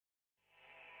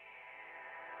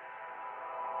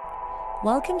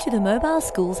Welcome to the Mobile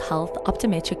Schools Health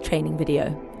Optometric Training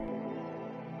video.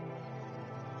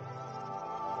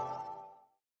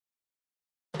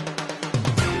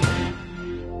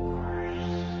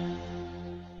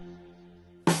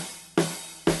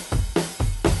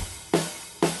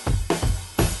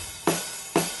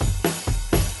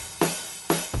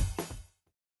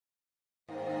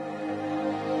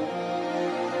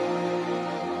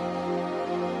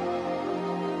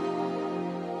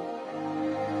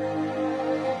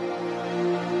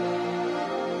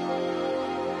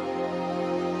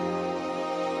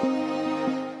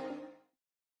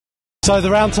 So the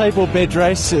Roundtable Bed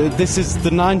Race, this is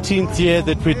the 19th year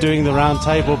that we're doing the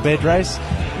Roundtable Bed Race.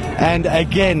 And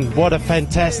again, what a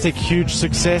fantastic, huge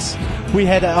success. We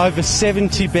had over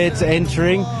 70 beds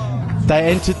entering. They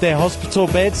entered their hospital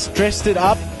beds, dressed it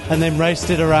up, and then raced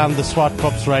it around the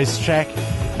Swartkops racetrack.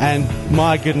 And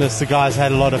my goodness, the guys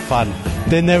had a lot of fun.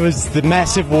 Then there was the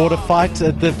massive water fight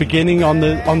at the beginning on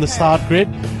the start grid,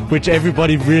 which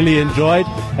everybody really enjoyed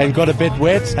and got a bit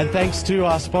wet. And thanks to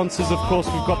our sponsors, of course,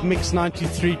 we've got Mix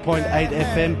 93.8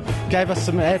 FM, gave us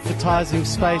some advertising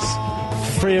space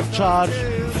free of charge.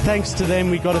 Thanks to them,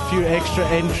 we got a few extra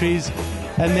entries.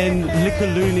 And then Liquor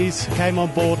Loonies came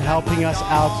on board helping us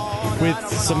out with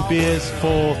some beers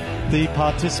for the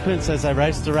participants as they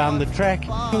raced around the track.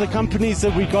 The companies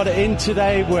that we got in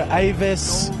today were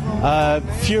Avis,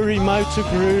 Fury Motor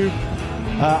Group,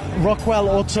 Rockwell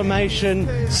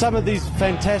Automation. Some of these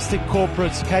fantastic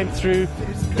corporates came through,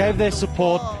 gave their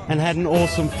support, and had an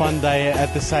awesome fun day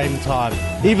at the same time.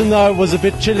 Even though it was a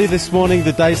bit chilly this morning,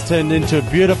 the day's turned into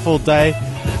a beautiful day.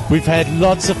 We've had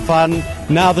lots of fun.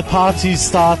 Now the party's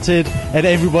started and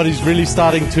everybody's really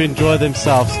starting to enjoy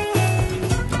themselves.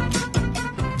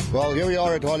 Well, here we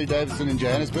are at Harley-Davidson in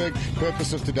Johannesburg. The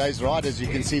purpose of today's ride, as you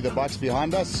can see the bikes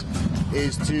behind us,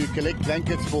 is to collect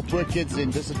blankets for poor kids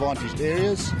in disadvantaged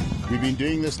areas. We've been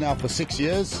doing this now for 6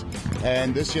 years,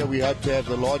 and this year we hope to have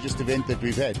the largest event that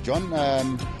we've had. John,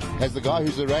 as the guy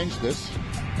who's arranged this,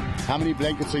 how many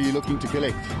blankets are you looking to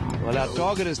collect? Well, our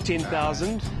target is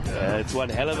 10,000. It's one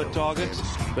hell of a target,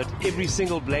 but every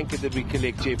single blanket that we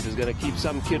collect, Jeff, is going to keep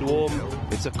some kid warm.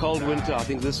 It's a cold winter. I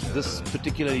think this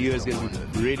particular year is going to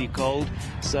be really cold.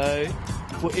 So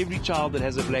for every child that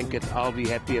has a blanket, I'll be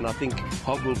happy, and I think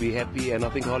Hog will be happy, and I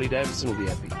think Harley-Davidson will be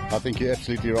happy. I think you're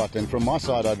absolutely right. And from my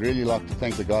side, I'd really like to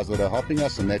thank the guys that are helping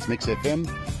us, and that's Mix FM,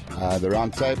 the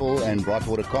Roundtable, and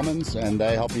Brightwater Commons, and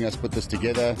they're helping us put this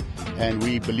together, and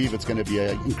we believe it's going to be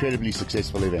an incredibly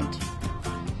successful event.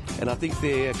 And I think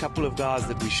there are a couple of guys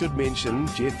that we should mention,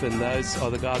 Jeff, and those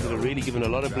are the guys that have really given a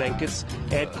lot of blankets.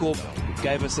 AdCorp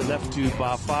gave us enough to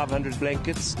buy 500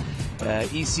 blankets.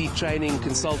 EC Training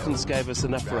Consultants gave us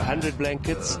enough for 100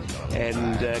 blankets.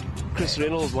 And Chris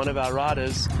Reynolds, one of our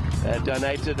riders,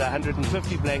 donated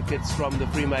 150 blankets from the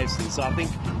Freemasons. So I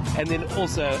think, and then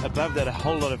also above that, a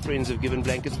whole lot of friends have given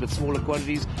blankets, but smaller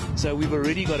quantities. So we've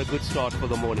already got a good start for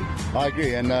the morning. I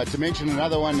agree. And to mention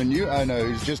another one, a new owner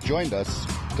who's just joined us,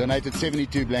 donated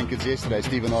 72 blankets yesterday,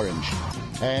 Stephen Orange.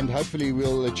 And hopefully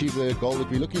we'll achieve the goal that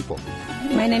we're looking for.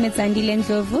 My name is Andile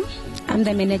Ndlovu. I'm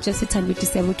the manager of Sithandwe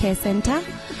Disabled Care Center.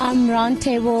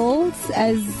 Roundtables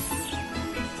as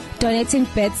donating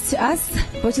beds to us,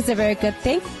 which is a very good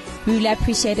thing. We really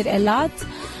appreciate it a lot.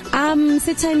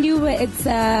 Sithandwe, it's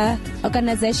an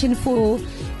organization for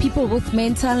people with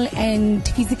mental and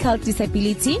physical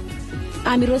disability.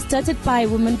 It was started by a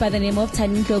woman by the name of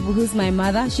Tani Ndlovu, who's my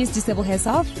mother. She's disabled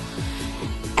herself.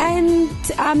 And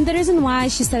the reason why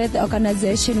she started the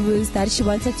organization was that she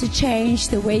wanted to change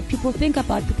the way people think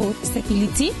about people with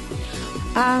disability.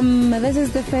 This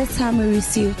is the first time we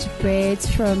received beds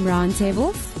from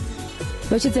Roundtables,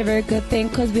 which is a very good thing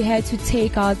because we had to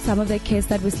take out some of the kids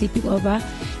that were sleeping over,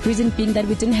 reason being that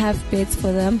we didn't have beds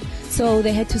for them. So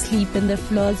they had to sleep in the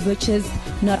floors, which is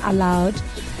not allowed.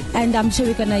 And I'm sure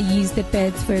we're going to use the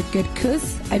beds for a good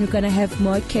cause, and we're going to have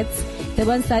more kids. The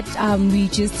ones that we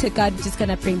just took out, we're just going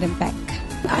to bring them back.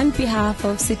 On behalf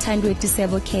of Sithandwe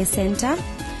Disabled Care Center,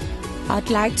 I'd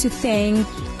like to thank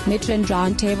Metro and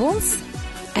Roundtables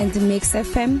and the Mix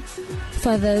FM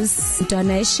for this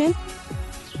donation.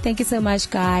 Thank you so much,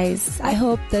 guys. I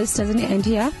hope this doesn't end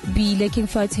here. Be looking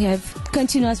forward to have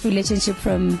continuous relationship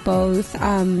from both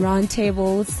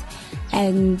Roundtables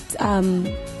and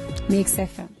Mix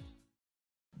FM.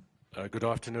 Good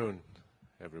afternoon,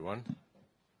 everyone.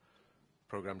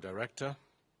 Program Director,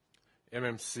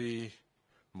 MMC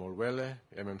Morwele,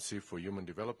 MMC for Human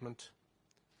Development,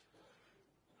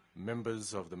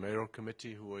 members of the Mayoral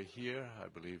Committee who are here, I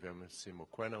believe MMC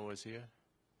Mokwena was here,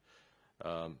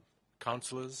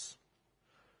 councillors,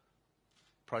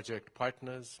 project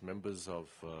partners, members of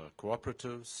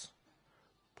cooperatives,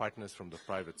 partners from the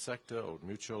private sector, Old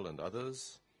Mutual and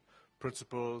others,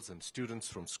 principals and students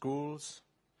from schools,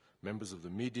 members of the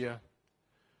media,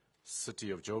 City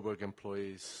of Joburg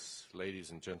employees, ladies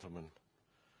and gentlemen,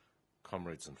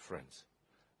 comrades and friends.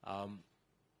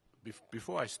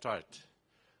 Before I start,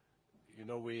 you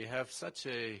know, we have such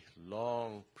a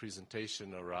long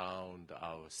presentation around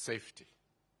our safety.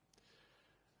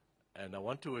 And I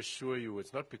want to assure you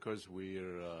it's not because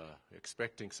we're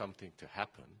expecting something to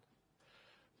happen,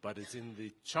 but it's in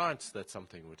the chance that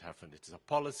something would happen. It's a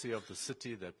policy of the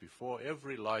city that before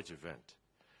every large event,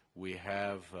 we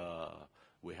have a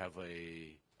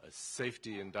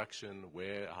safety induction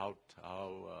where how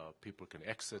people can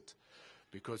exit,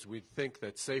 because we think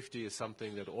that safety is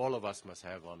something that all of us must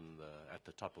have at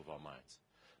the top of our minds,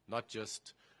 not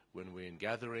just when we're in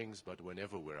gatherings, but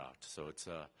whenever we're out. So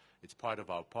it's part of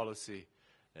our policy,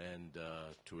 and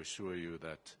to assure you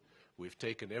that we've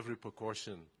taken every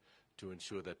precaution to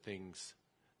ensure that things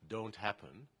don't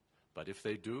happen, but if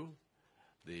they do,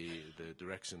 the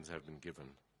directions have been given.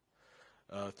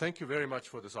 Thank you very much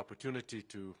for this opportunity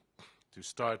to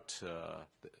start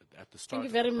at the start.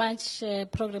 Thank you very much,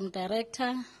 Program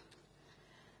Director,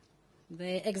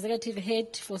 the Executive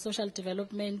Head for Social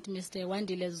Development, Mr.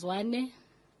 Wandile Zwane,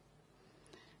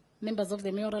 members of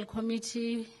the Mayoral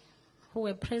Committee who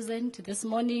were present this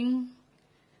morning,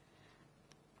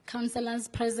 councillors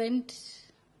present,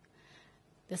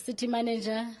 the City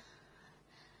Manager,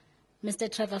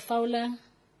 Mr. Trevor Fowler,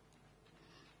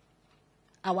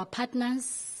 our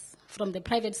partners from the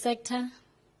private sector,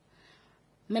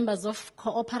 members of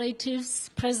cooperatives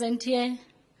present here,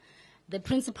 the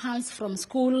principals from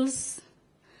schools,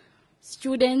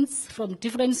 students from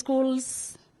different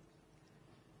schools,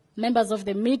 members of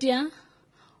the media,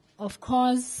 of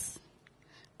course,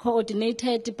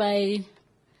 coordinated by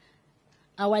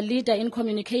our leader in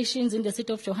communications in the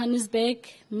city of Johannesburg,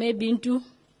 May Bintu,